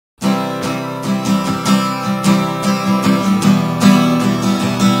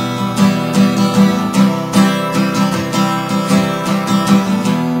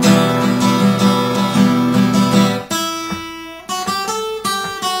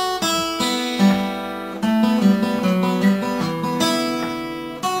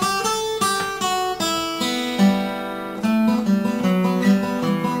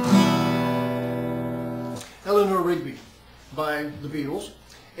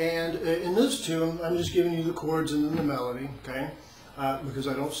And in this tune, I'm just giving you the chords and then the melody, okay? Because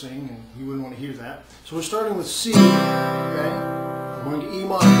I don't sing, and you wouldn't want to hear that. So we're starting with C, okay? I'm going to E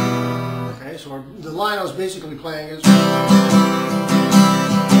minor, okay? So the line I was basically playing is...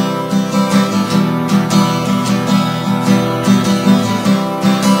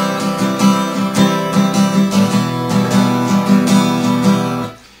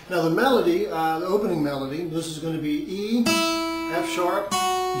 Now the melody, the opening melody, this is going to be E, F sharp,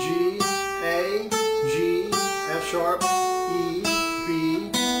 G, A, G, F sharp, E,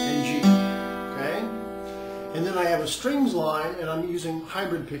 B, and G, okay? And then I have a strings line, and I'm using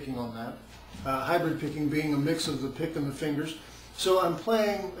hybrid picking on that. Hybrid picking being a mix of the pick and the fingers. So I'm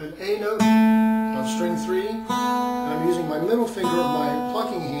playing an A note on string 3, and I'm using my middle finger of my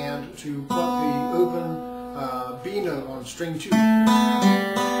plucking hand to pluck the open B note on string 2.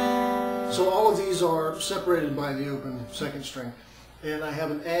 So all of these are separated by the open second string. And I have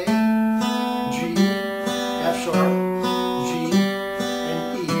an A, G, F sharp, G,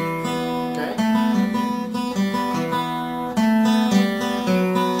 and E, okay?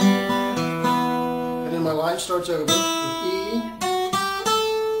 And then my line starts over with E,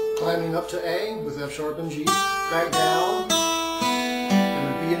 climbing up to A with F sharp and G, back down, and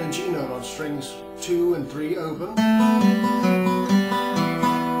a B and a G note on strings 2 and 3 open.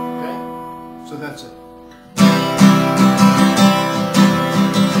 So that's it.